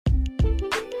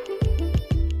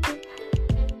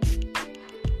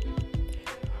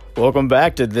Welcome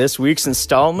back to this week's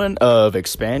installment of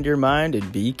Expand Your Mind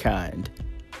and Be Kind.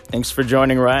 Thanks for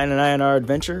joining Ryan and I on our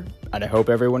adventure, and I hope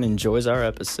everyone enjoys our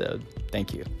episode.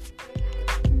 Thank you.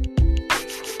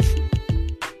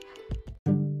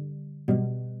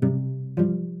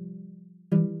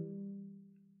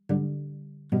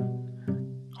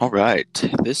 All right,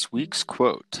 this week's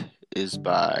quote is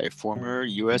by former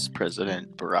U.S.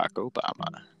 President Barack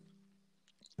Obama.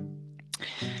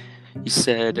 He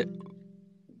said,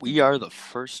 "We are the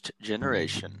first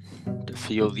generation to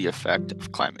feel the effect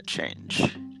of climate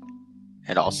change,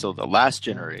 and also the last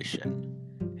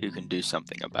generation who can do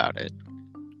something about it."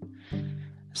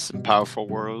 Some powerful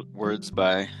words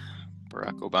by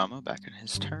Barack Obama back in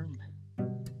his term.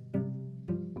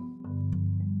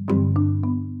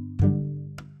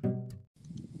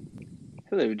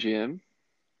 Hello, Jim.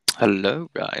 Hello,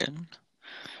 Ryan.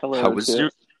 Hello. How was your...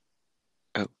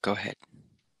 Oh, go ahead.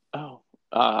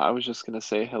 I was just gonna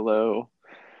say hello.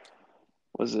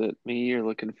 Was it me you're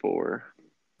looking for?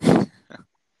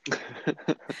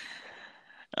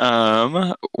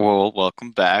 Well,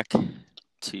 welcome back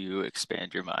to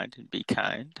Expand Your Mind and Be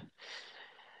Kind.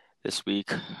 This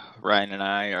week, Ryan and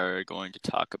I are going to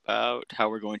talk about how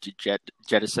we're going to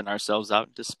jettison ourselves out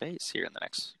into space here in the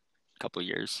next couple of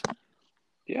years.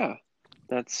 Yeah,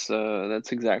 that's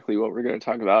exactly what we're going to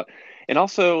talk about, and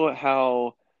also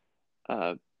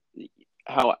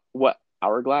what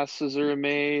hourglasses are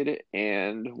made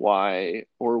and why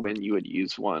or when you would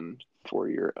use one for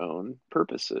your own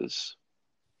purposes.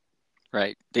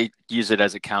 Right. They use it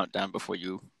as a countdown before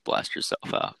you blast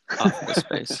yourself out off into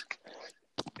space.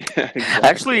 Yeah,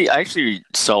 exactly. I actually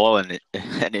saw an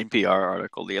NPR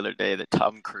article the other day that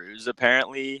Tom Cruise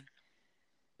apparently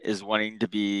is wanting to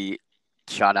be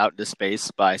shot out into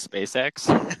space by SpaceX.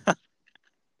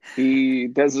 He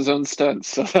does his own stunts,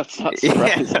 so that's not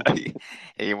surprising.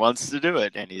 Yeah, he wants to do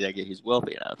it, and he's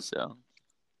wealthy enough. So,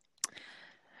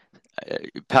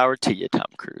 power to you, Tom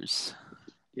Cruise.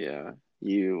 Yeah,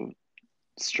 you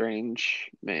strange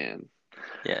man.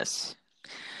 Yes.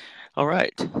 All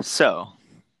right. So,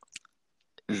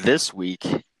 this week,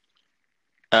 we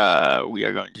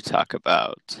are going to talk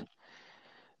about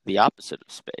the opposite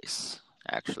of space.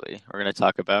 Actually, we're going to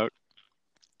talk about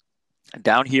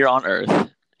down here on Earth,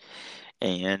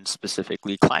 and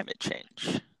specifically climate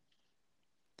change.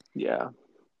 Yeah.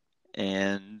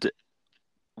 And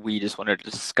we just wanted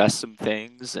to discuss some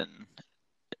things and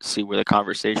see where the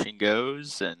conversation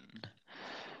goes, and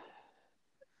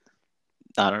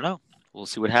I don't know. We'll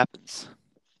see what happens.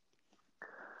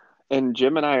 And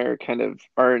Jim and I are kind of,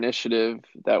 our initiative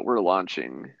that we're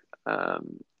launching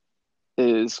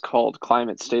is called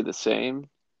Climate Stay the Same.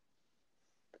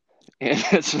 And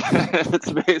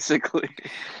it's basically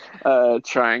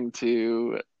trying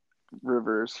to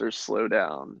reverse or slow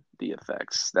down the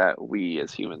effects that we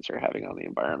as humans are having on the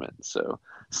environment. So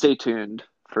stay tuned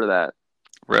for that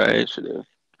initiative.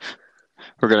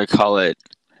 We're going to call it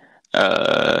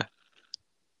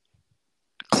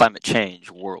Climate Change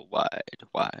Worldwide.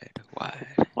 Wide.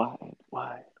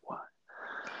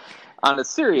 On a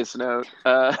serious note,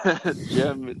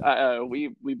 Jim,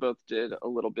 we both did a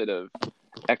little bit of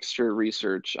extra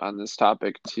research on this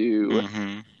topic to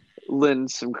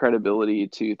lend some credibility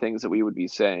to things that we would be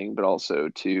saying, but also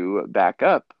to back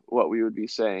up what we would be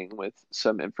saying with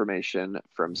some information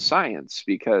from science,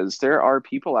 because there are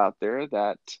people out there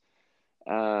that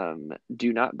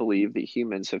do not believe that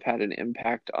humans have had an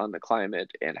impact on the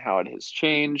climate and how it has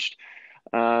changed.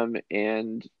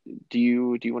 And do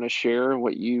you want to share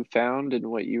what you found and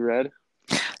what you read?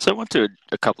 So I went to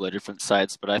a couple of different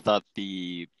sites, but I thought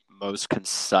the most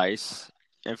concise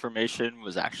information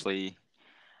was actually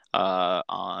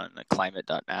on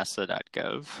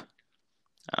climate.nasa.gov.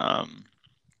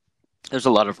 There's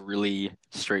a lot of really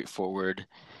straightforward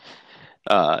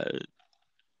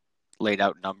laid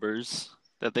out numbers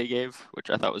that they gave, which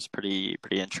I thought was pretty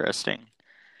interesting.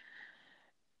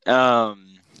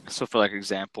 So for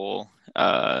example,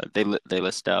 they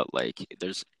list out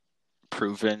there's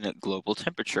proven global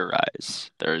temperature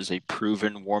rise. There's a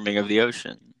proven warming of the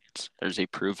oceans. There's a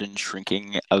proven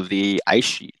shrinking of the ice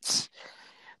sheets.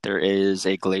 There is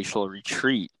a glacial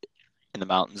retreat in the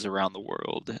mountains around the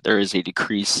world. There is a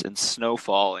decrease in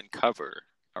snowfall and cover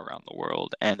around the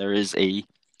world. And there is a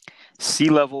sea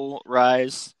level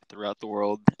rise throughout the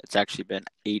world. It's actually been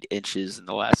 8 inches in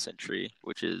the last century,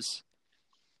 which is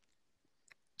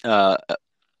the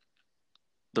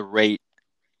rate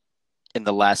in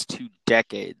the last 2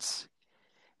 decades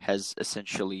has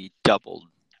essentially doubled.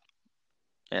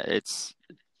 It's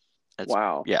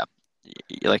wow. Yeah.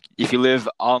 If you live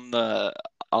if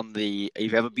you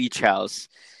have a beach house,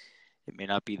 it may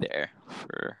not be there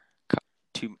for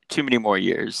too many more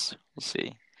years. We'll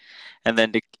see. And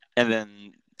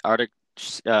then Arctic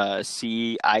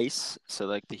sea ice, so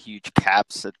like the huge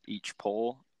caps at each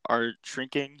pole are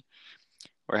shrinking.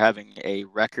 We're having a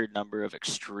record number of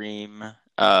extreme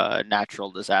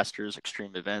natural disasters,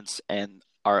 extreme events, and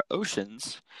our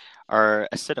oceans are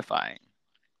acidifying.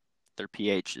 Their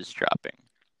pH is dropping,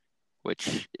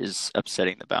 which is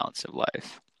upsetting the balance of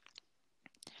life.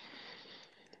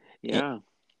 Yeah.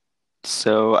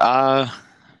 So,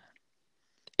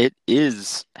 it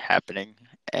is happening,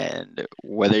 and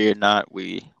whether or not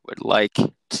we would like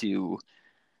to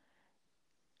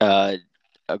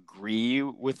agree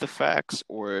with the facts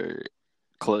or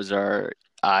close our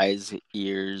eyes,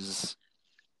 ears,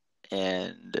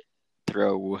 and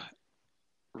throw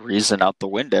reason out the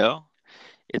window,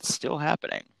 it's still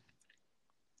happening.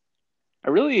 I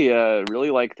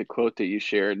really like the quote that you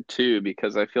shared too,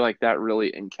 because I feel like that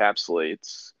really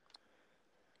encapsulates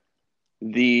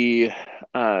the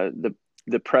uh, the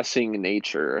the pressing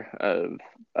nature of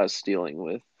us dealing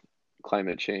with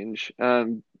climate change.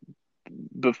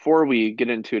 Before we get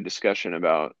into a discussion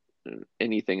about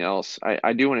anything else,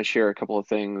 I do want to share a couple of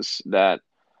things that,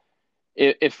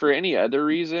 if for any other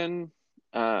reason,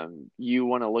 you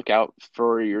want to look out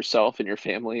for yourself and your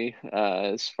family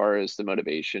as far as the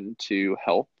motivation to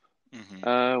help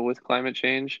Mm-hmm. with climate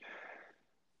change,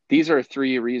 these are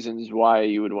three reasons why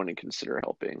you would want to consider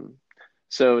helping.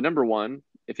 So, number one,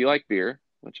 if you like beer,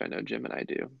 which I know Jim and I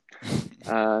do,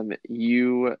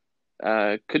 you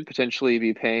could potentially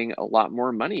be paying a lot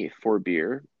more money for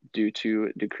beer due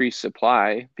to decreased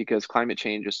supply because climate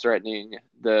change is threatening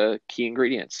the key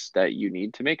ingredients that you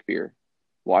need to make beer: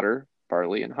 water,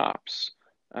 barley, and hops.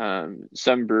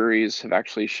 Some breweries have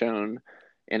actually shown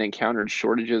and encountered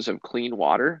shortages of clean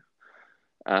water.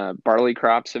 Barley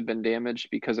crops have been damaged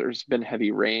because there's been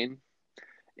heavy rain,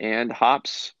 and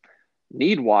hops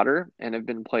need water and have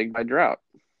been plagued by drought.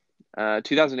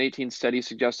 2018 study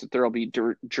suggests that there will be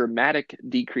dramatic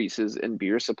decreases in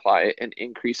beer supply and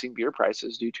increasing beer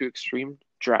prices due to extreme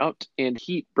drought and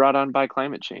heat brought on by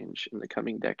climate change in the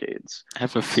coming decades. I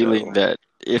have a feeling that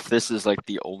if this is like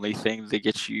the only thing that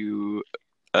gets you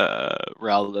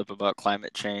riled up about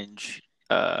climate change,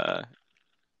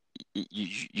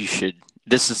 you should.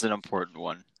 This is an important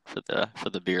one for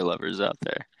the beer lovers out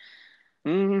there.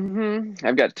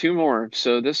 I've got two more.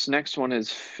 So this next one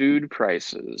is food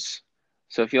prices.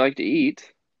 So if you like to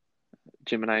eat,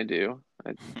 Jim and I do.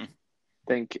 I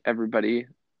think everybody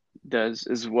does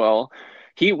as well.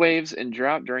 Heat waves and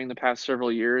drought during the past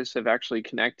several years have actually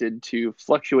connected to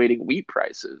fluctuating wheat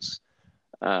prices,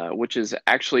 which is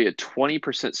actually a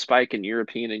 20% spike in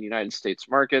European and United States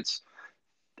markets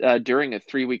during a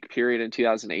 3 week period in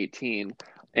 2018.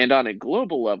 And on a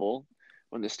global level,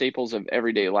 when the staples of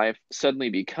everyday life suddenly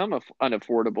become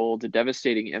unaffordable, the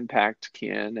devastating impact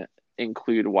can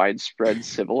include widespread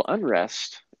civil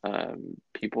unrest.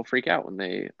 People freak out when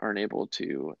they aren't able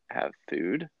to have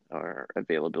food or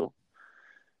available.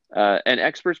 And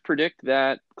experts predict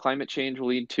that climate change will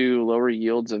lead to lower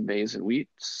yields of maize and wheat,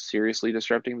 seriously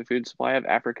disrupting the food supply of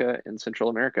Africa and Central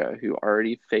America, who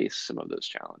already face some of those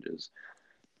challenges.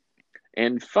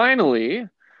 And finally,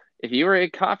 if you are a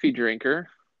coffee drinker,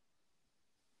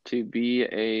 to be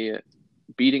a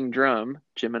beating drum,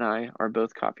 Jim and I are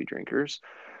both coffee drinkers.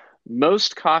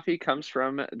 Most coffee comes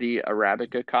from the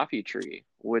Arabica coffee tree,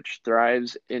 which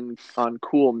thrives on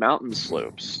cool mountain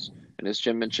slopes. And as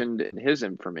Jim mentioned in his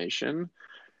information,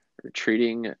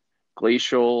 treating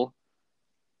glacial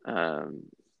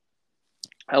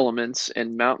elements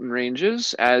in mountain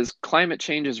ranges. As climate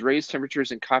change has raised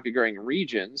temperatures in coffee growing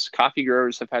regions, coffee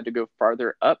growers have had to go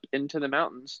farther up into the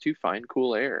mountains to find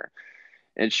cool air.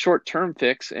 And short-term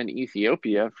fix in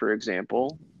Ethiopia, for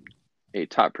example, a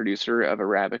top producer of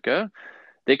Arabica,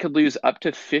 they could lose up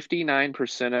to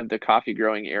 59% of the coffee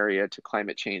growing area to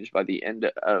climate change by the end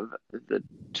of the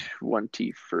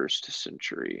 21st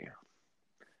century.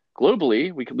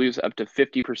 Globally, we could lose up to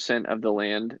 50% of the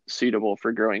land suitable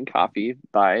for growing coffee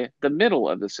by the middle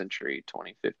of the century,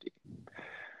 2050.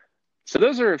 So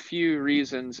those are a few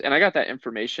reasons, and I got that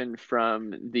information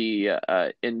from the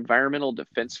Environmental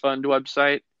Defense Fund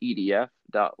website,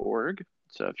 edf.org.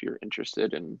 So if you're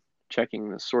interested in checking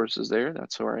the sources there,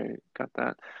 that's where I got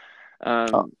that.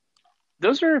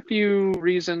 Those are a few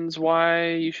reasons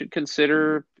why you should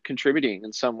consider contributing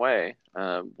in some way.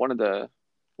 One of the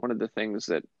things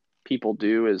that people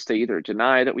do is they either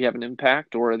deny that we have an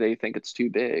impact or they think it's too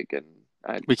big, and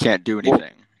we can't do anything. Well,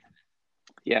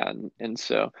 yeah, and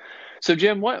so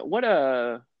Jim,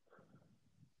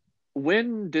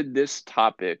 when did this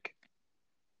topic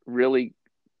really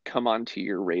come onto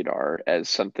your radar as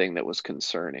something that was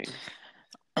concerning?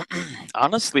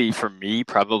 Honestly, for me,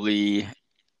 probably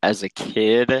as a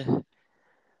kid,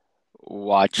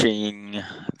 watching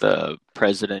the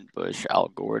President Bush Al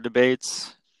Gore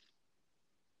debates,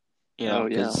 Oh yeah.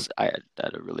 because I had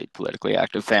a really politically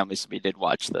active family, so we did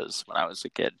watch those when I was a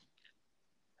kid.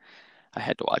 I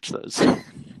had to watch those.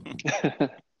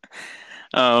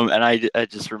 And I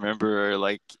just remember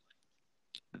like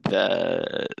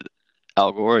the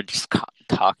Al Gore just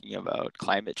talking about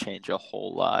climate change a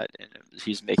whole lot, and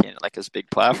he's making it like this big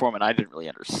platform, and I didn't really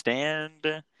understand.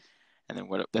 And then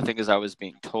what the thing is, I was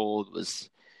being told was,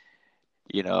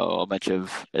 a bunch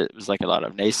of it was like a lot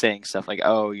of naysaying stuff, like,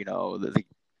 oh,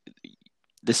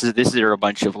 this is a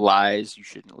bunch of lies. You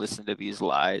shouldn't listen to these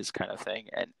lies, kind of thing.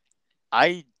 And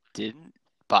I didn't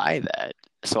buy that,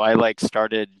 so I like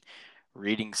started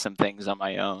reading some things on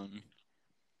my own.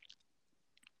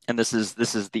 And this is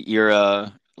the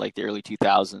era, like the early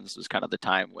 2000s was kind of the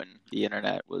time when the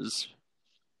internet was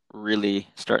really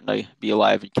starting to be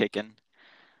alive and kicking.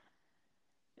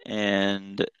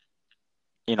 And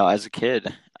as a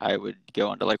kid, I would go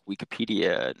onto like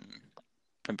Wikipedia,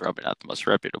 and probably not the most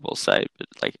reputable site, but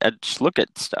like I'd just look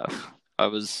at stuff.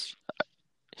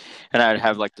 And I'd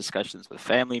have like discussions with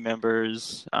family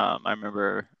members. I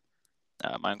remember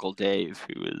my uncle Dave,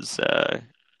 who is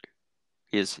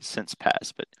he has since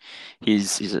passed, but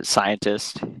he's a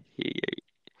scientist. He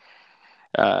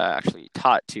actually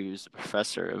taught to. He was a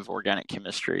professor of organic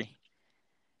chemistry,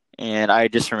 and I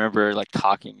just remember like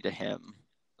talking to him,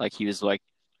 like he was like,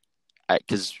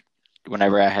 because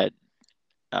whenever I had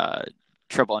uh,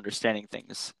 trouble understanding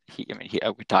things, I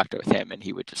would talk with him, and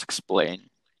he would just explain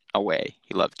away.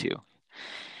 He loved to,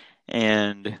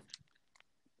 and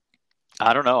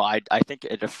I don't know. I think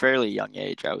at a fairly young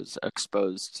age, I was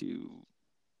exposed to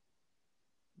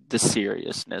the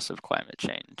seriousness of climate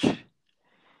change.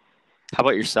 How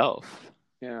about yourself?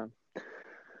 Yeah.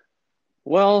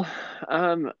 Well,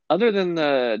 other than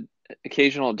the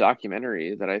occasional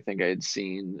documentary that I think I'd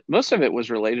seen, most of it was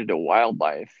related to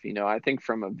wildlife. I think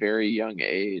from a very young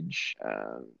age,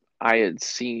 I had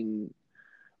seen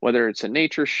whether it's a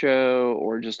nature show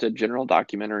or just a general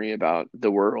documentary about the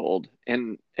world,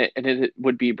 and it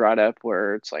would be brought up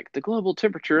where it's like the global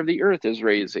temperature of the earth is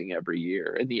raising every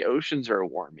year and the oceans are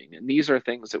warming, and these are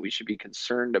things that we should be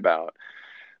concerned about.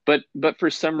 But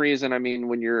for some reason, I mean,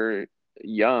 when you're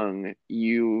young,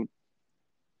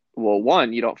 well,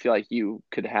 one, you don't feel like you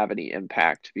could have any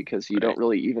impact because you don't Right.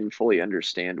 really even fully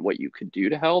understand what you could do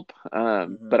to help. But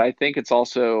Mm-hmm. I think it's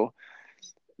also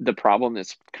the problem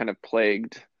that's kind of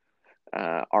plagued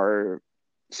our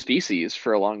species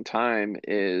for a long time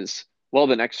is, well,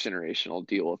 the next generation will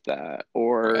deal with that, Right.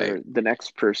 or the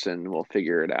next person will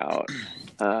figure it out.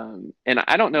 And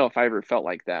I don't know if I ever felt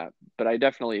like that, but I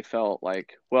definitely felt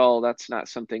like, well, that's not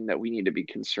something that we need to be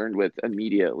concerned with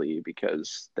immediately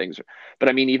because things are. But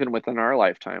I mean, even within our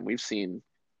lifetime, we've seen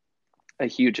a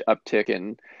huge uptick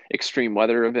in extreme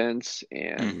weather events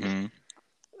and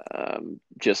Mm-hmm.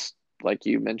 just like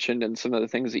you mentioned, and some of the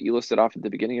things that you listed off at the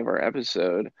beginning of our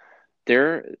episode,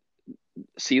 there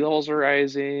sea levels are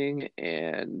rising,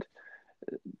 and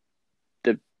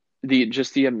the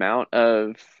the amount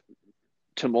of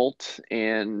tumult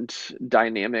and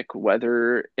dynamic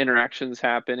weather interactions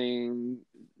happening,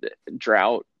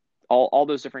 drought, all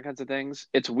those different kinds of things.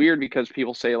 It's weird because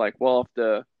people say like, well,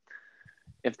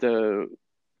 if the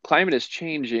climate is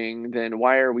changing, then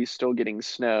why are we still getting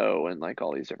snow and like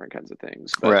all these different kinds of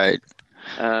things? But Right.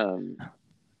 um,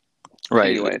 Right.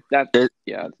 anyway, that It,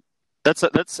 yeah, that's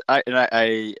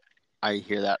I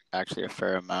hear that actually a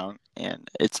fair amount, and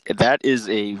that is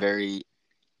a very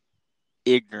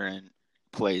ignorant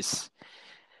place,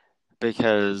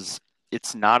 because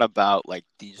it's not about like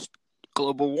these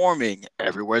global warming.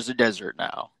 Everywhere's a desert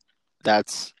now.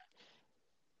 That's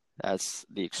that's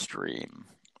the extreme.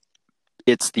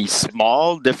 It's the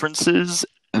small differences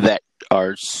that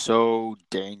are so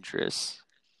dangerous.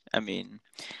 I mean,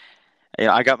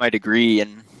 I got my degree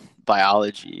in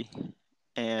biology,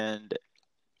 and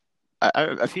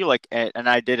I feel like, and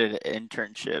I did an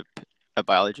internship, a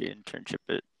biology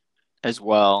internship as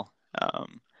well.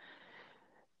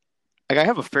 Like I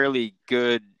have a fairly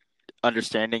good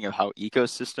understanding of how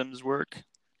ecosystems work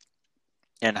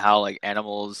and how like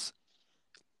animals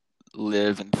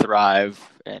live and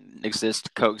thrive and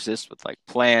coexist with like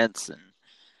plants and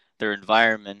their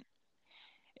environment.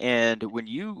 And when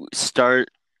you start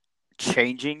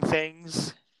changing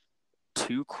things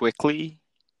too quickly,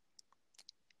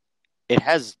 it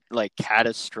has like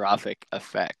catastrophic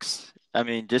effects. I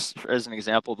mean, just as an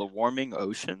example, the warming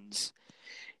oceans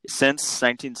since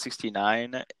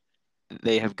 1969,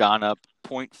 they have gone up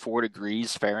 0.4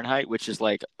 degrees Fahrenheit, which is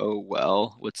like, oh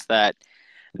well, what's that?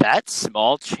 That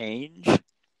small change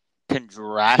can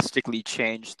drastically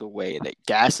change the way that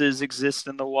gases exist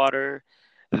in the water,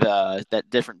 that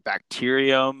different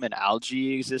bacterium and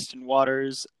algae exist in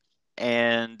waters,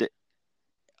 and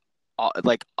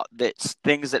that's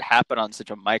things that happen on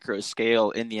such a micro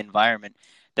scale in the environment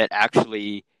that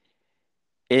actually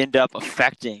end up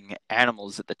affecting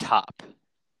animals at the top.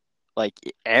 Like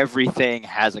everything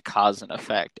has a cause and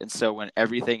effect, and so when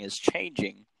everything is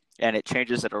changing and it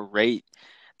changes at a rate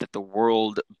that the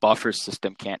world buffer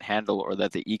system can't handle, or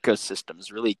that the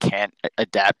ecosystems really can't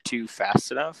adapt to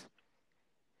fast enough,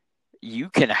 you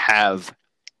can have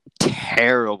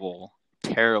terrible,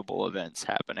 terrible events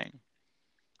happening.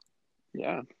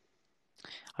 Yeah.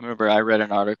 I remember I read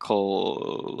an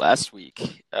article last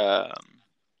week,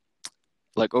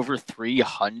 like over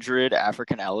 300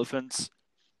 African elephants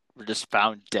were just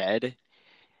found dead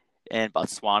in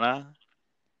Botswana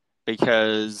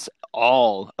because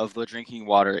all of the drinking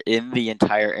water in the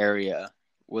entire area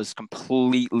was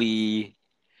completely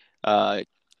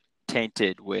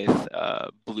tainted with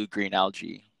blue-green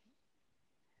algae,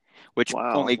 which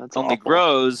Wow, only that's only awful.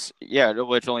 grows, yeah,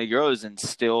 which only grows in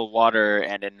still water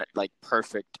and in like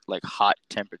perfect like hot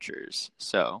temperatures.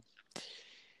 So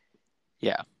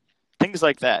yeah, things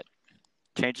like that.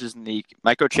 Changes in the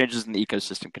micro changes in the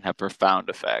ecosystem can have profound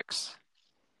effects.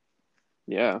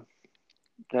 Yeah.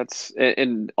 That's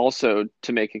and also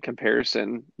to make a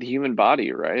comparison, the human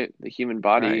body, right? The human Right.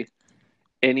 body,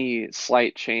 any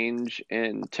slight change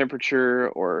in temperature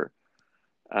or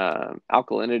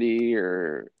alkalinity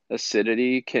or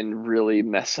acidity can really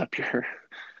mess up your.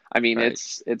 I mean, Right.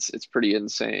 it's pretty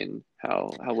insane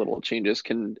how little changes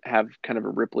can have kind of a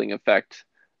rippling effect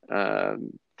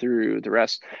through the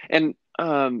rest. And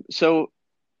so,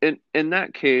 in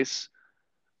that case,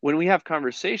 when we have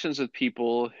conversations with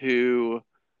people who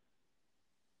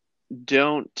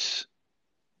don't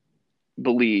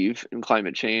believe in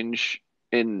climate change,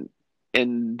 and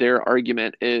their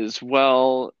argument is,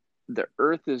 well, the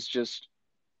Earth is just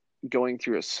going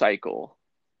through a cycle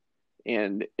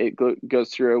and it goes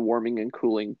through a warming and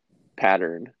cooling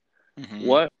pattern. Mm-hmm.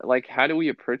 What, like, how do we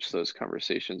approach those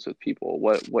conversations with people?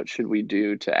 What should we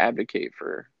do to advocate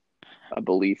for a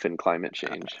belief in climate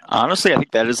change? Honestly, I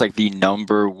think that is like the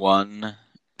number one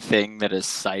thing that is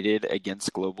cited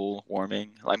against global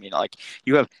warming. I mean, like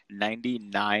you have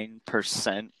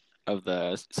 99% of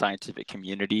the scientific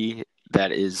community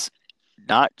that is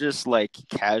not just like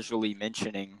casually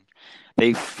mentioning,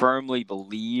 they firmly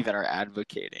believe and are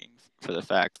advocating for the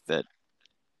fact that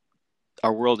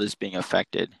our world is being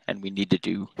affected and we need to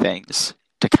do things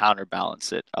to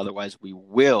counterbalance it. Otherwise, we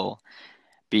will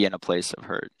be in a place of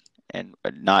hurt. And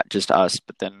not just us,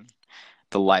 but then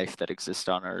the life that exists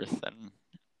on Earth and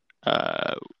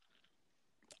uh,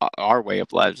 our way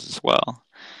of lives as well.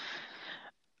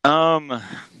 Um,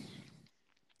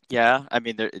 yeah, I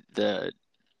mean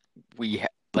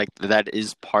like that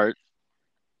is part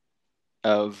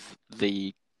of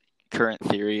the current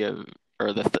theory of,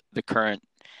 or the current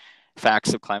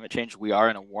facts of climate change. We are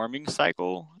in a warming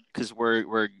cycle because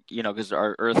we're because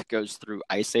our Earth goes through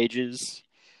ice ages.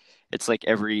 It's like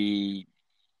every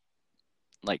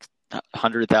like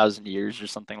 100,000 years or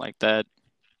something like that.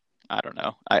 I don't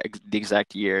know the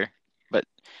exact year, but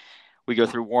we go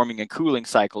through warming and cooling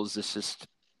cycles. It's just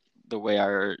the way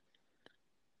our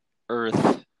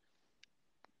Earth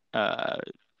uh,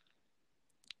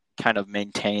 kind of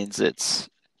maintains its.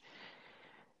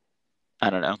 I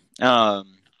don't know.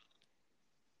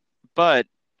 But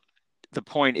the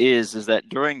point is that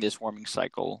during this warming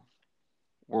cycle,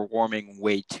 we're warming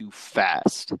way too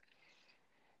fast,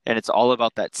 and it's all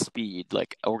about that speed.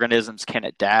 Like organisms can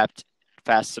adapt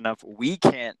fast enough. We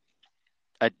can't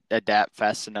adapt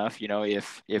fast enough,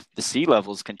 if the sea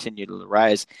levels continue to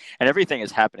rise, and everything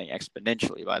is happening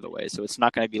exponentially, by the way. So it's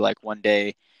not going to be like one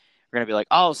day we're going to be like,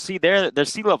 oh, see, their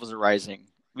sea levels are rising.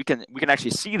 We can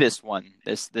actually see this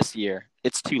year.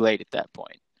 It's too late at that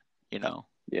point.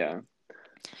 Yeah.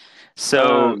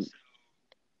 So Um,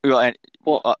 well, and,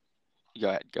 well,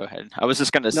 go ahead. I was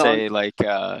just going to no, say like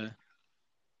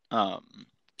um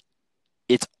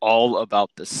it's all about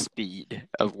the speed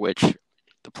of which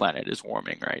the planet is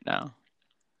warming right now.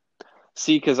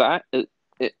 see, because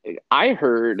I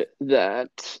heard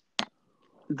that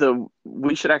the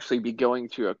we should actually be going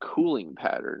through a cooling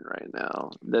pattern right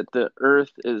now. That the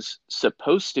Earth is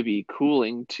supposed to be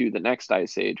cooling to the next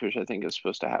ice age, which I think is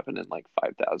supposed to happen in like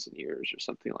 5,000 years or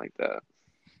something like that.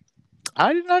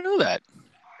 I did not know that.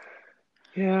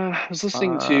 Yeah, I was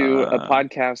listening to a Uh,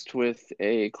 podcast with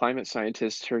a climate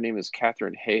scientist. Her name is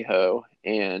Catherine Hayhoe,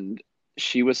 and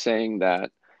she was saying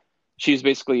that she's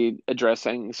basically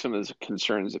addressing some of the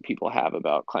concerns that people have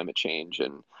about climate change.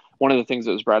 And one of the things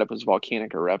that was brought up was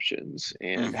volcanic eruptions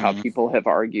and how Mm-hmm. people have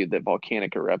argued that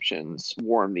volcanic eruptions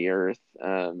warm the earth.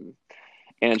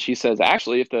 And she says,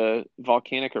 actually, if the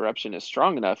volcanic eruption is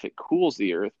strong enough, it cools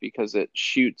the earth because it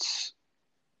shoots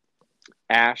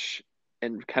ash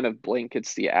and kind of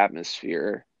blankets the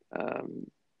atmosphere. Um,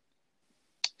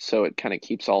 so it kind of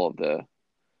keeps all of the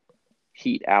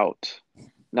heat out.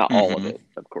 Not all of Mm-hmm. it,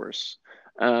 of course.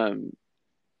 Um,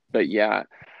 but yeah,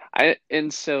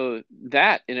 and so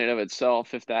that in and of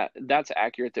itself, if that's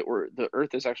accurate, that the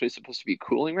Earth is actually supposed to be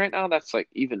cooling right now, that's like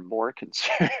even more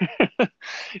concern,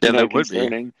 Yeah, that would be.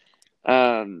 concerning.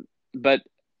 But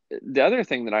the other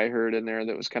thing that I heard in there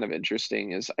that was kind of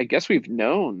interesting is I guess we've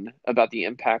known about the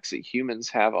impacts that humans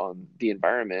have on the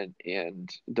environment and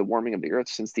the warming of the Earth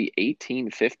since the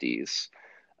 1850s.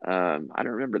 I don't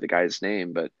remember the guy's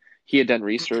name, but he had done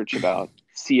research about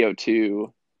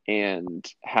CO2 and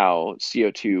how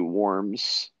CO2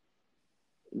 warms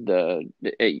the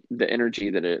energy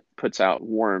that it puts out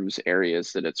warms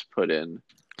areas that it's put in.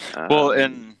 Well, Um,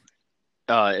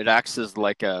 and it acts as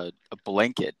like a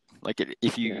blanket. Like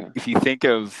yeah, if you think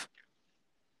of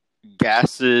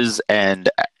gases and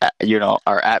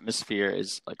our atmosphere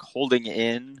is like holding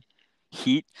in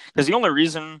heat, because the only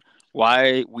reason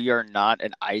why we are not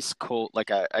an ice cold like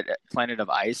a planet of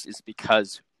ice is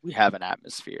because we have an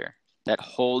atmosphere that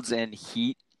holds in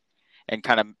heat and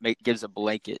kind of gives a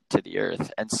blanket to the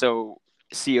earth. And so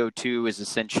CO2 is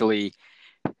essentially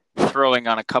throwing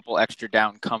on a couple extra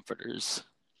down comforters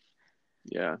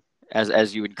yeah,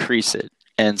 as you increase it.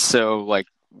 And so like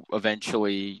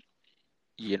eventually,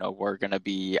 we're going to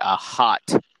be a hot,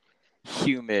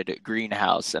 humid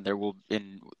greenhouse, and there will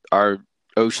in our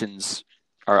oceans,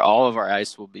 all of our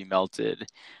ice will be melted,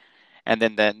 and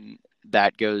then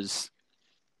that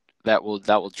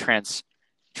will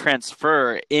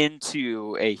transfer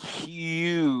into a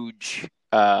huge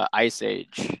ice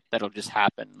age that'll just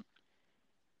happen.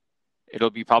 It'll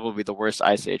be probably the worst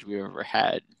ice age we've ever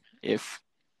had if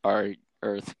our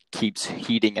Earth keeps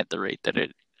heating at the rate that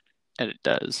it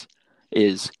does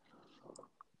is.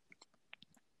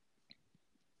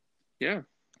 yeah.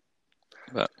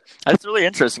 But that's really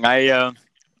interesting. I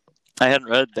hadn't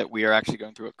read that we are actually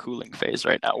going through a cooling phase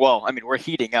right now. Well, I mean, we're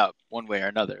heating up one way or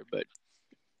another, but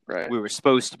Right. we were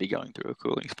supposed to be going through a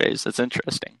cooling phase. That's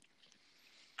interesting.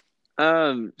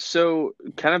 So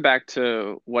kind of back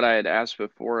to what I had asked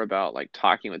before about like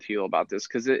talking with people about this,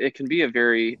 because it can be a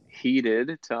very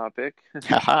heated topic.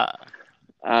 Haha.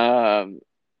 Um,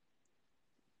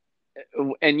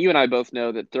 and you and I both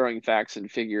know that throwing facts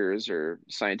and figures or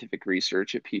scientific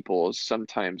research at people is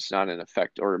sometimes not an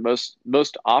effect, or most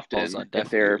Falls often, on if deaf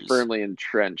they're ears. firmly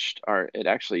entrenched, are it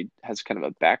actually has kind of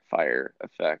a backfire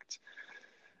effect.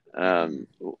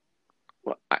 Mm-hmm. Um,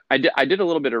 I did a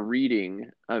little bit of reading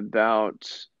about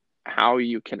how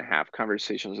you can have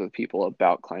conversations with people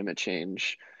about climate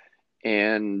change,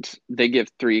 and they give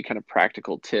three kind of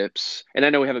practical tips. And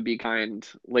I know we have a be kind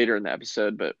later in the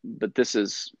episode, but this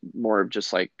is more of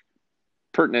just like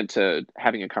pertinent to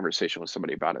having a conversation with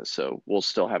somebody about it. So we'll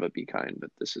still have a be kind, but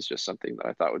this is just something that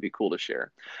I thought would be cool to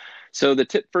share. So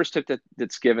the first tip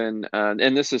that's given,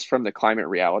 and this is from the Climate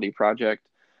Reality Project.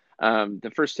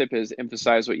 The first tip is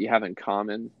emphasize what you have in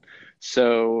common.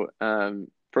 So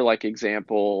for like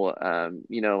example,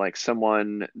 like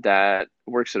someone that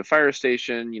works at a fire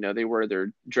station, they wear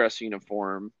their dress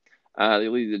uniform. They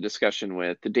lead the discussion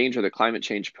with the danger that climate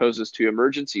change poses to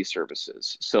emergency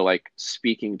services. So like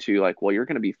speaking to like, well, you're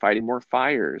going to be fighting more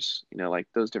fires, like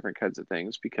those different kinds of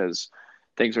things because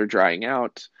things are drying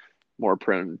out, more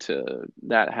prone to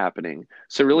that happening.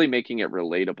 So really making it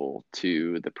relatable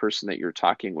to the person that you're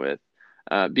talking with.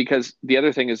 Because the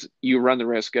other thing is you run the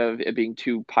risk of it being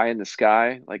too pie in the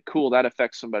sky. Like, cool, that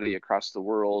affects somebody across the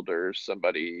world or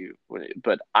somebody,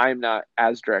 but I'm not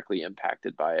as directly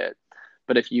impacted by it.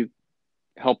 But if you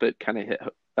help it kind of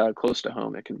hit close to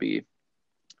home, it can be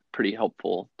pretty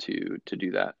helpful to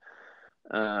do that.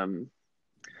 Um,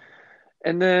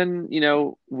 and then,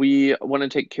 we want to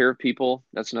take care of people.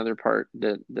 That's another part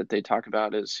that they talk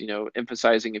about is,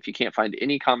 emphasizing if you can't find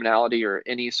any commonality or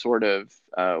any sort of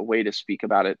way to speak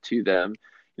about it to them,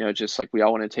 just like we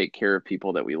all want to take care of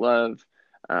people that we love.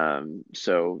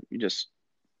 So you just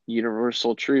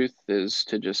universal truth is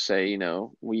to just say,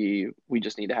 we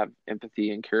just need to have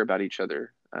empathy and care about each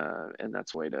other. And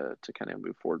that's a way to kind of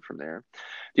move forward from there.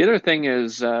 The other thing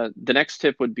is the next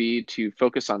tip would be to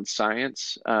focus on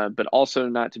science, but also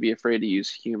not to be afraid to use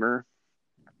humor.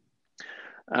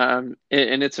 And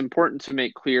it's important to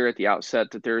make clear at the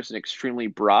outset that there is an extremely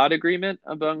broad agreement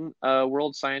among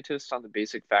world scientists on the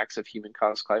basic facts of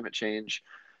human-caused climate change.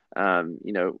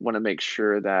 Want to make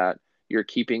sure that you're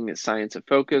keeping science a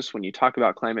focus when you talk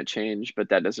about climate change, but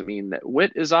that doesn't mean that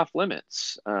wit is off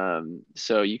limits.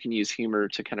 So you can use humor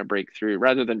to kind of break through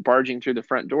rather than barging through the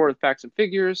front door with facts and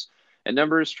figures and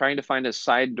numbers, trying to find a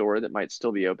side door that might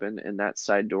still be open. And that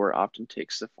side door often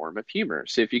takes the form of humor.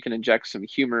 So if you can inject some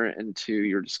humor into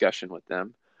your discussion with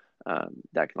them,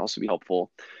 that can also be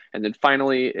helpful. And then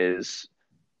finally is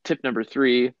tip number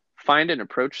 3, find an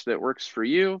approach that works for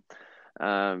you.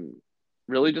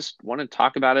 Really just want to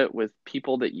talk about it with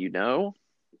people that you know.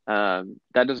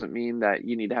 That doesn't mean that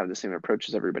you need to have the same approach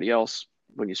as everybody else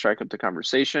when you strike up the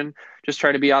conversation. Just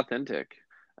try to be authentic.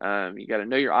 You got to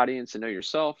know your audience and know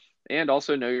yourself, and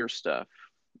also know your stuff.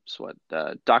 It's what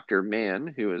Dr. Mann,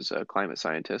 who is a climate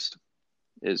scientist,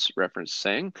 is referenced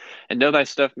saying. And know thy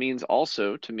stuff means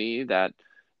also to me that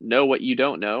know what you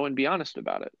don't know and be honest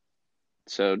about it.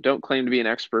 So don't claim to be an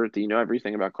expert that you know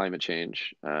everything about climate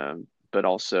change, but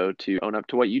also to own up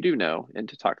to what you do know and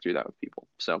to talk through that with people.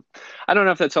 So I don't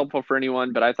know if that's helpful for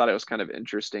anyone, but I thought it was kind of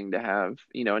interesting to have,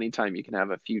 anytime you can have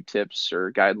a few tips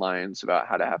or guidelines about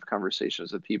how to have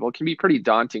conversations with people. It can be a pretty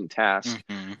daunting task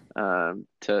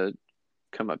to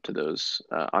come up to those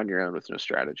on your own with no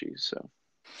strategy. So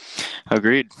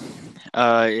agreed.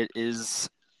 It is,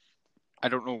 I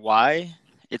don't know why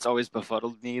it's always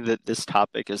befuddled me that this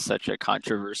topic is such a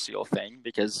controversial thing,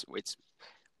 because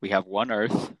we have one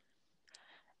Earth,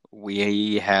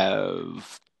 we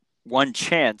have one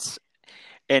chance,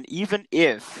 and even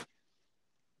if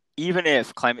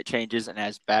climate change isn't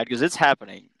as bad, because it's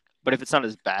happening, but if it's not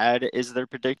as bad as they're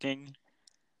predicting,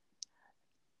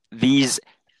 these,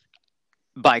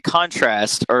 by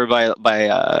contrast or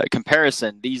by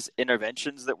comparison, these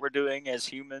interventions that we're doing as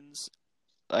humans,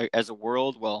 as a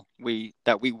world, well, we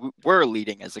were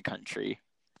leading as a country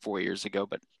 4 years ago,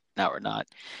 but now we're not,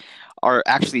 are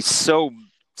actually so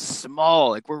small.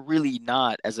 Like, we're really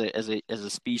not as a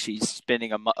species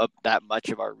spending that much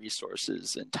of our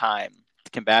resources and time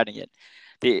combating it.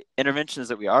 The interventions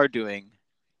that we are doing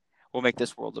will make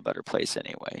this world a better place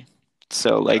anyway.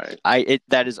 So, like, right.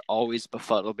 That is always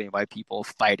befuddled me why people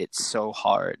fight it so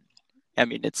hard. I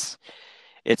mean, it's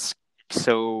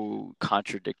so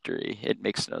contradictory. It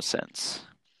makes no sense.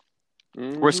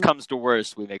 Worst comes to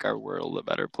worst, we make our world a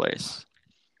better place.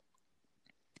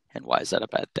 And why is that a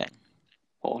bad thing?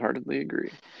 Wholeheartedly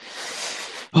agree.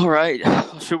 All right.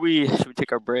 Should we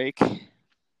take our break?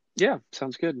 Yeah,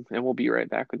 sounds good. And we'll be right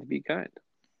back with Be Kind.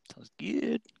 Sounds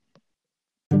good.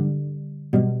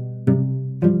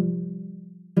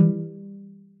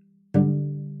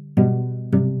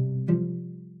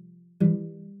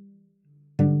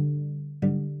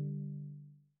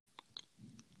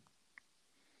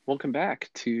 Welcome back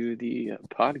to the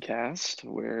podcast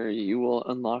where you will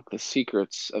unlock the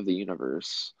secrets of the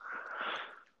universe.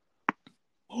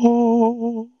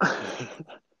 Oh.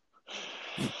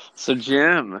 So,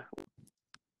 Jim,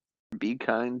 be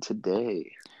kind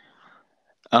today.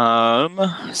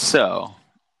 It's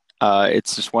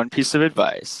just one piece of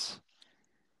advice.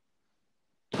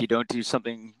 If you don't do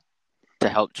something to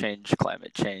help change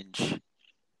climate change,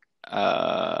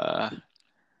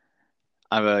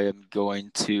 I am going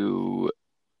to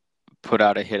put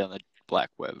out a hit on the black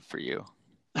web for you.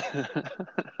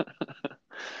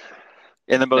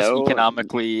 In the most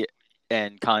economically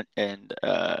and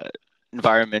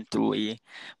environmentally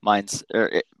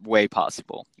way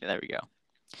possible. There we go.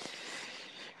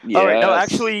 Yes. All right. No,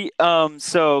 actually,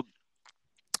 so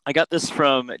I got this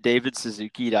from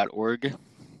davidsuzuki.org.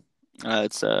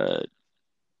 It's a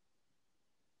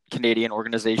Canadian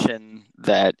organization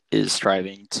that is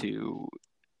striving to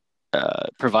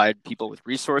provide people with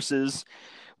resources,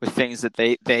 with things that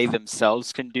they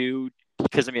themselves can do.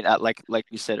 Because, I mean, like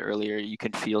we said earlier, you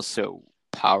can feel so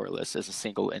powerless as a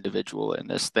single individual in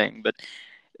this thing,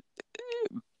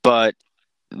 but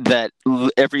that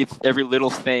every little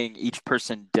thing each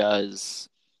person does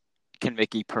can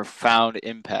make a profound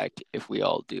impact if we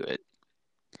all do it.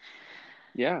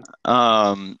 Yeah.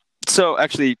 So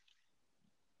actually,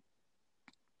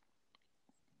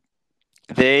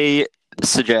 they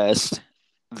suggest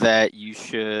that you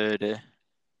should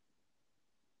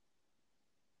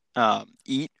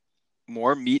eat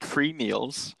more meat-free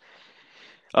meals.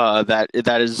 That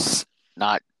is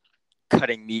not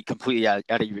cutting meat completely out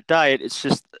of your diet. It's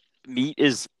just meat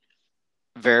is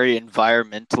very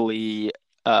environmentally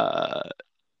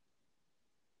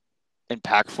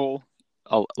impactful.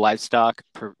 Livestock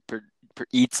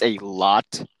eats a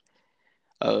lot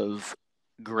of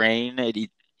grain. It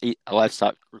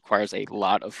livestock requires a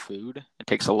lot of food. It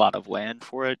takes a lot of land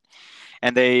for it,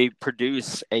 and they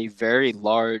produce a very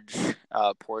large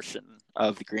portion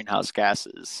of the greenhouse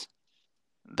gases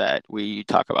that we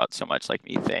talk about so much, like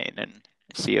methane and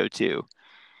CO2.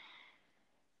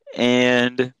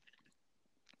 And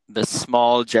the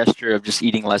small gesture of just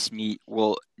eating less meat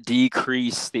will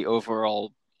decrease the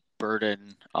overall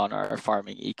burden on our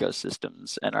farming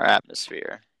ecosystems and our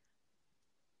atmosphere,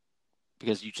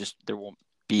 because there won't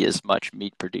be as much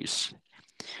meat produced.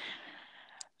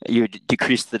 You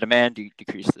decrease the demand, you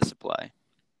decrease the supply.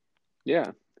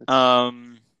 Yeah.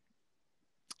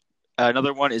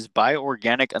 Another one is buy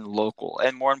organic and local,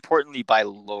 and more importantly, buy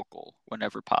local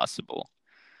whenever possible.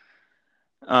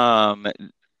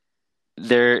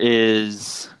 There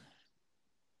is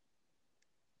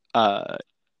a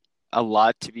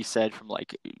lot to be said from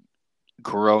like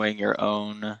growing your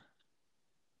own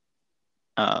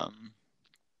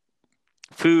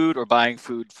food, or buying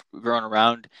food grown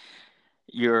around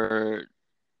your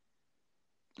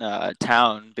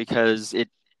town, because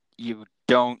you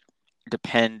don't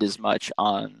depend as much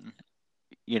on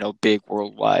big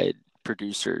worldwide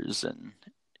producers, and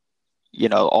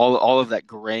all of that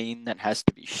grain that has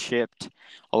to be shipped,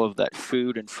 all of that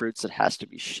food and fruits that has to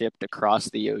be shipped across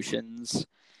the oceans.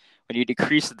 When you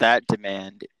decrease that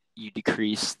demand, you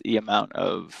decrease the amount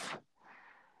of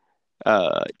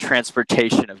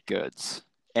transportation of goods.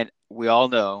 And we all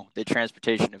know that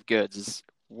transportation of goods is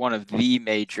one of the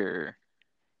major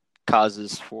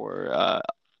causes for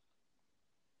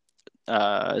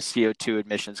CO2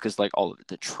 emissions, because like all of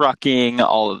the trucking,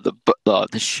 all of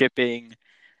the shipping,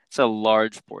 it's a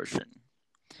large portion.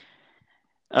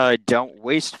 Don't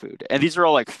waste food, and these are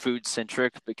all like food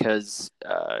centric, because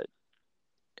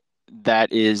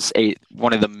that is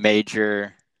one of the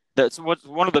major. That's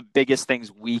one of the biggest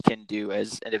things we can do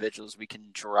as individuals. We can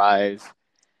drive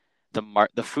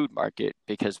the food market,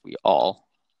 because we all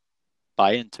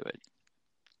buy into it.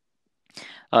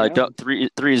 Three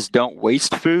is don't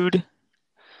waste food.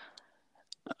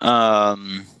 That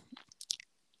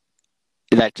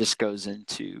just goes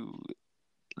into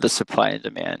the supply and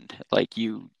demand. Like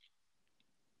you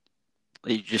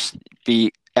just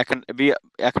be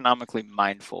economically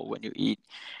mindful when you eat.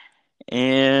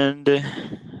 And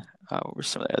what were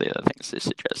some of the other things they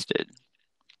suggested?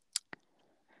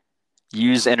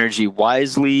 Use energy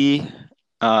wisely.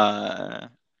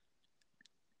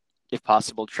 If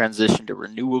possible, transition to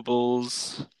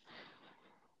renewables.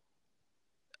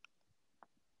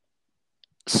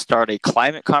 Start a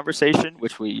climate conversation,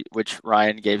 which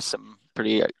Ryan gave some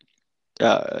pretty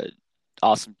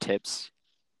awesome tips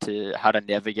to how to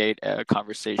navigate a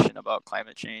conversation about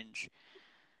climate change.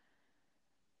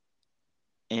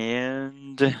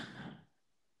 And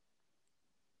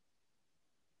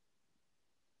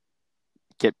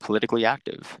get politically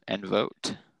active and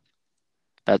vote.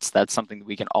 That's something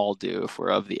we can all do if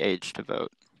we're of the age to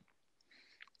vote.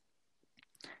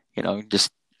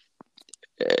 Just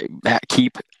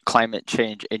keep climate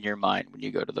change in your mind when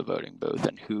you go to the voting booth,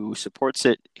 and who supports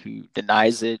it, who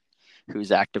denies it,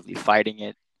 who's actively fighting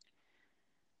it.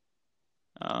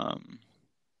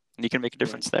 You can make a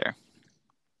difference there.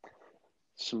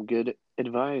 Some good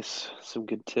advice, some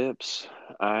good tips.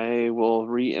 I will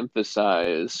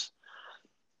re-emphasize,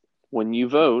 when you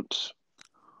vote,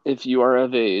 if you are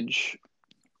of age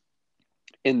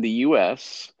in the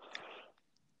US,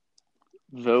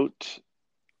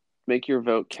 make your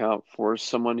vote count for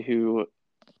someone who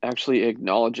actually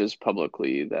acknowledges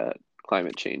publicly that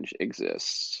climate change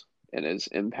exists and is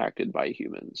impacted by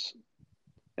humans.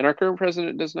 And our current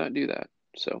president does not do that.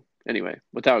 So anyway,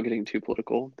 without getting too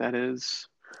political, that is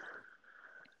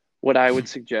what I would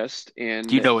suggest.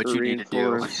 And you know what you need to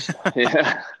do.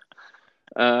 Yeah.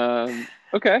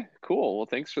 Okay, cool. Well,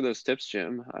 thanks for those tips,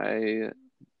 Jim.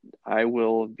 I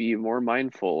will be more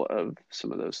mindful of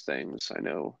some of those things. I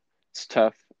know it's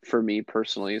tough for me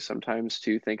personally sometimes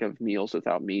to think of meals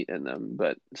without meat in them,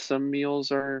 but some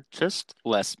meals are just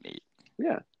less meat.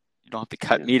 Yeah. You don't have to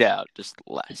cut meat out, just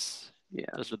less. Yeah.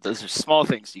 Those are small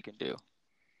things you can do.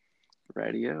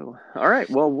 Radio. All right.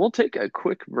 Well, we'll take a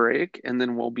quick break, and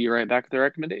then we'll be right back with the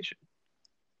recommendation.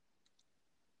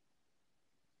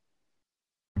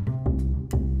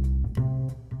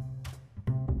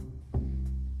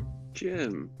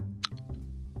 Jim.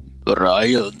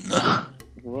 Ryan.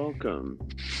 Welcome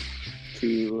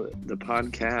to the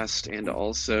podcast, and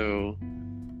also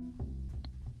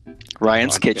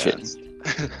Ryan's Kitchen.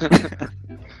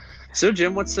 So,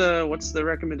 Jim, what's the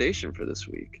recommendation for this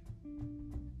week?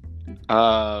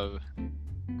 Ryan.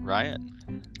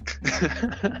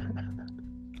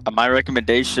 My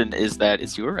recommendation is that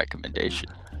it's your recommendation.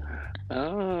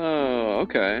 Oh,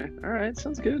 okay. All right,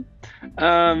 sounds good.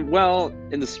 Well,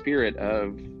 in the spirit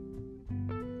of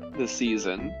the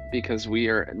season, because we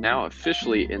are now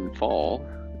officially in fall,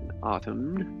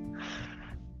 autumn,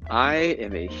 I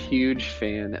am a huge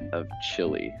fan of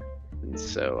chili. And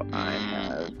so I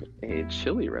have a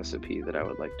chili recipe that I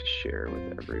would like to share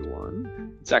with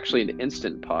everyone. It's actually an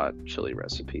Instant Pot chili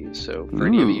recipe. So for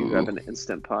any of you who have an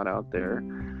Instant Pot out there,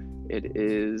 it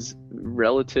is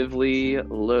relatively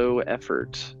low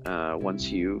effort once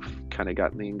you've kind of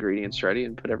gotten the ingredients ready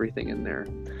and put everything in there.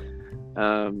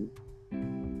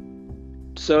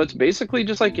 So it's basically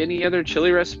just like any other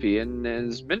chili recipe, and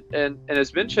as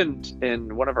mentioned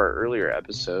in one of our earlier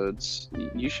episodes,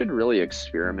 you should really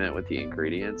experiment with the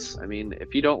ingredients. I mean,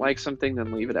 if you don't like something,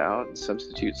 then leave it out and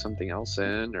substitute something else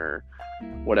in, or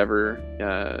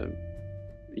whatever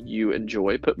you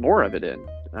enjoy, put more of it in.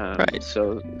 Right.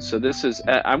 So this is,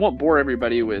 I won't bore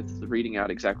everybody with reading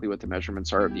out exactly what the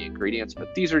measurements are of the ingredients,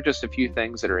 but these are just a few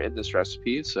things that are in this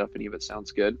recipe. So if any of it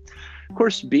sounds good, of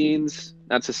course, beans,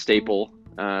 that's a staple.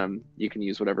 You can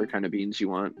use whatever kind of beans you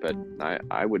want, but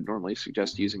I would normally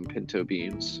suggest using pinto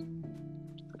beans.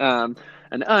 An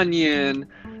onion,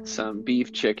 some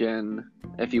beef, chicken.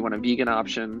 If you want a vegan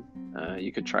option,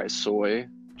 you could try soy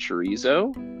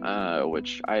chorizo,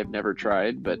 which I have never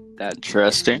tried, but that's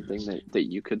interesting. Something that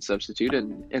you could substitute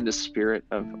in the spirit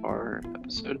of our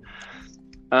episode.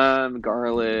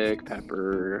 Garlic,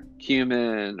 pepper,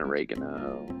 cumin,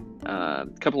 oregano, a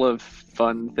couple of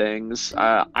fun things.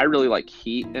 I really like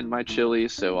heat in my chili,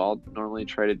 so I'll normally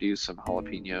try to do some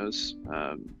jalapenos,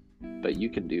 but you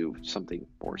can do something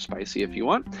more spicy if you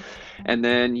want. And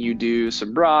then you do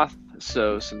some broth,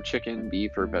 so some chicken,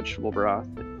 beef, or vegetable broth,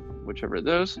 whichever of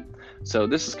those. So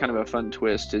this is kind of a fun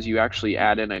twist, is you actually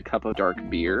add in a cup of dark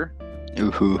beer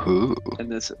in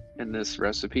this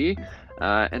recipe,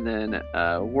 and then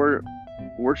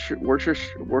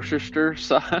Worcestershire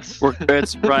sauce.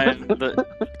 It's Brian. The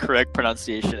correct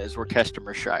pronunciation is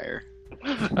Worcestershire.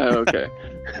 Oh, okay.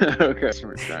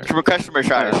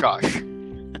 Worcestershire sauce.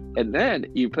 And then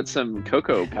you put some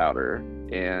cocoa powder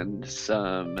and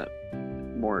some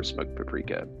more smoked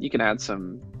paprika. You can add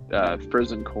some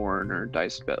frozen corn or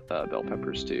diced bell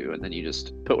peppers too, and then you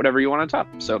just put whatever you want on top.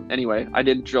 So anyway, I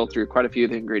did drill through quite a few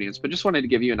of the ingredients, but just wanted to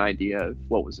give you an idea of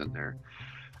what was in there.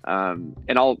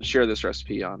 And I'll share this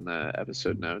recipe on the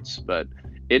episode notes, but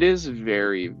it is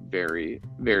very, very,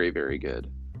 very, very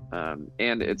good.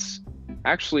 And it's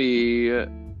actually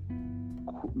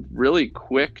really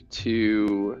quick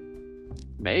to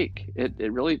make.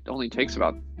 It really only takes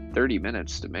about 30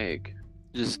 minutes to make.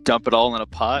 Just dump it all in a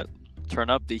pot, turn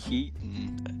up the heat,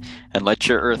 and let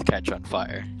your earth catch on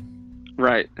fire.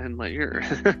 Right, and let your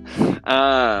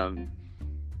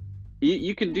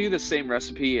you can do the same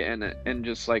recipe in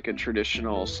just like a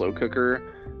traditional slow cooker,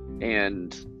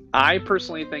 and I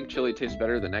personally think chili tastes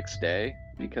better the next day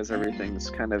because everything's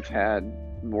kind of had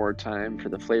more time for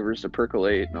the flavors to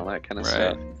percolate and all that kind of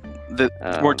stuff.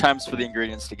 More times for the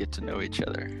ingredients to get to know each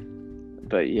other.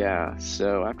 But yeah,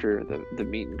 so after the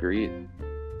meet and greet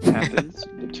happens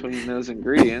between those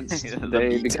ingredients,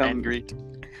 they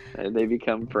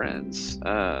become friends.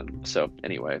 So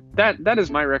anyway, that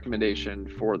is my recommendation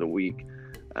for the week.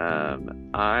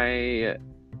 I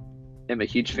am a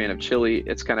huge fan of chili.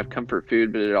 It's kind of comfort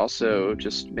food, but it also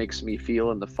just makes me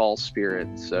feel in the fall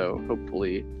spirit. So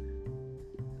hopefully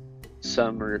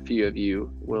some or a few of you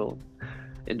will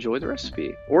enjoy the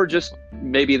recipe, or just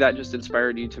maybe that just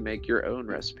inspired you to make your own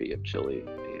recipe of chili.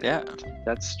 Yeah,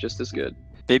 that's just as good.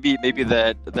 Maybe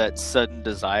that sudden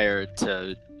desire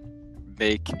to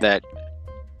make that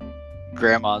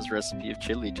grandma's recipe of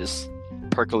chili just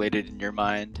percolated in your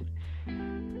mind.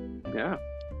 Yeah.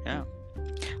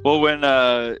 Well, when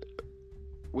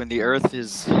the earth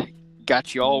has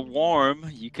got you all warm,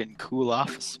 you can cool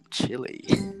off with some chili.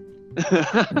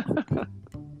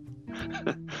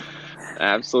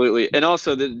 Absolutely. And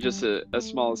also, just a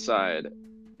small aside,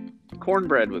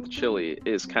 cornbread with chili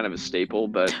is kind of a staple,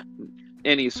 but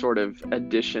any sort of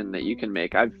addition that you can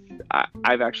make,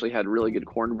 I've actually had really good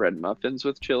cornbread muffins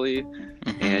with chili,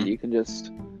 and you can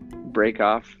just break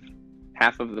off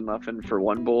half of the muffin for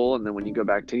one bowl, and then when you go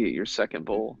back to get your second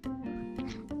bowl.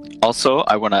 Also,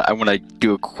 I wanna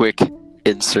do a quick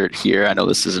insert here. I know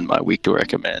this isn't my week to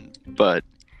recommend, but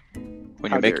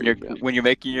when you're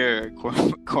making your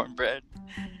cornbread,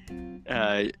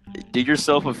 do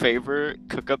yourself a favor,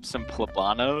 cook up some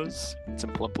poblano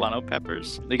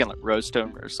peppers. You can roast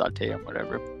them or saute them,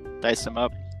 whatever. Dice them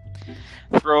up.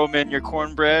 Throw them in your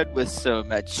cornbread with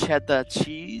some cheddar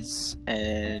cheese,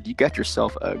 and you got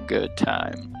yourself a good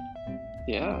time.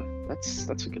 Yeah, that's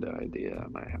a good idea. I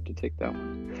might have to take that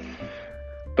one.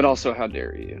 But also, how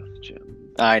dare you, Jim?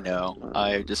 I know.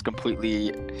 I just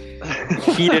completely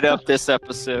heated up this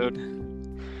episode.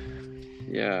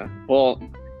 Yeah. Well,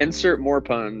 insert more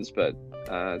puns, but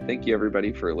thank you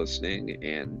everybody for listening.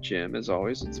 And Jim, as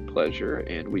always, it's a pleasure.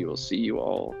 And we will see you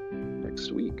all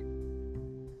next week.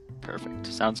 Perfect.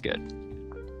 Sounds good.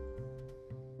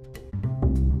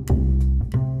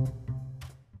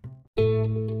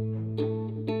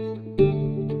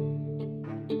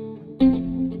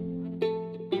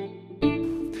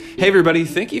 Hey everybody,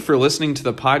 thank you for listening to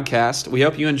the podcast. We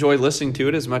hope you enjoy listening to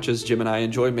it as much as Jim and I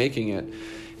enjoy making it.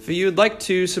 If you'd like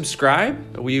to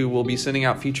subscribe, we will be sending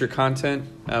out future content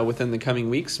within the coming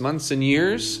weeks, months, and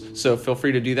years. So feel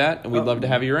free to do that, and we'd love to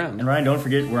have you around. And Ryan, don't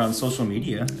forget, we're on social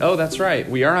media. Oh, that's right.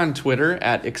 We are on Twitter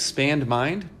at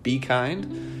ExpandMind, be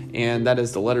kind, and that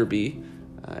is the letter B.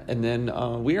 And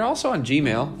then we are also on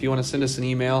Gmail. If you want to send us an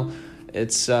email,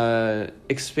 it's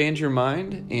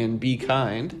expandyourmind and be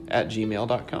kind at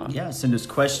gmail.com. Yeah, send us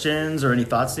questions or any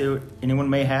thoughts that anyone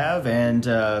may have, and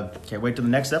can't wait till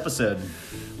the next episode.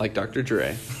 Like Dr.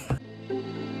 Dre.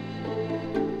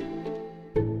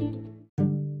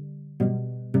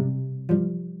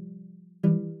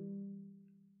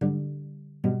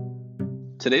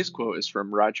 Today's quote is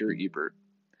from Roger Ebert.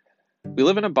 We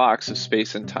live in a box of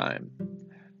space and time.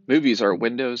 Movies are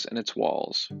windows and its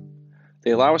walls.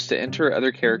 They allow us to enter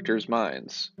other characters'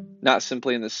 minds, not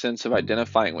simply in the sense of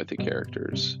identifying with the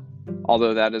characters,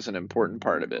 although that is an important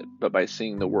part of it, but by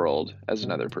seeing the world as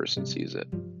another person sees it.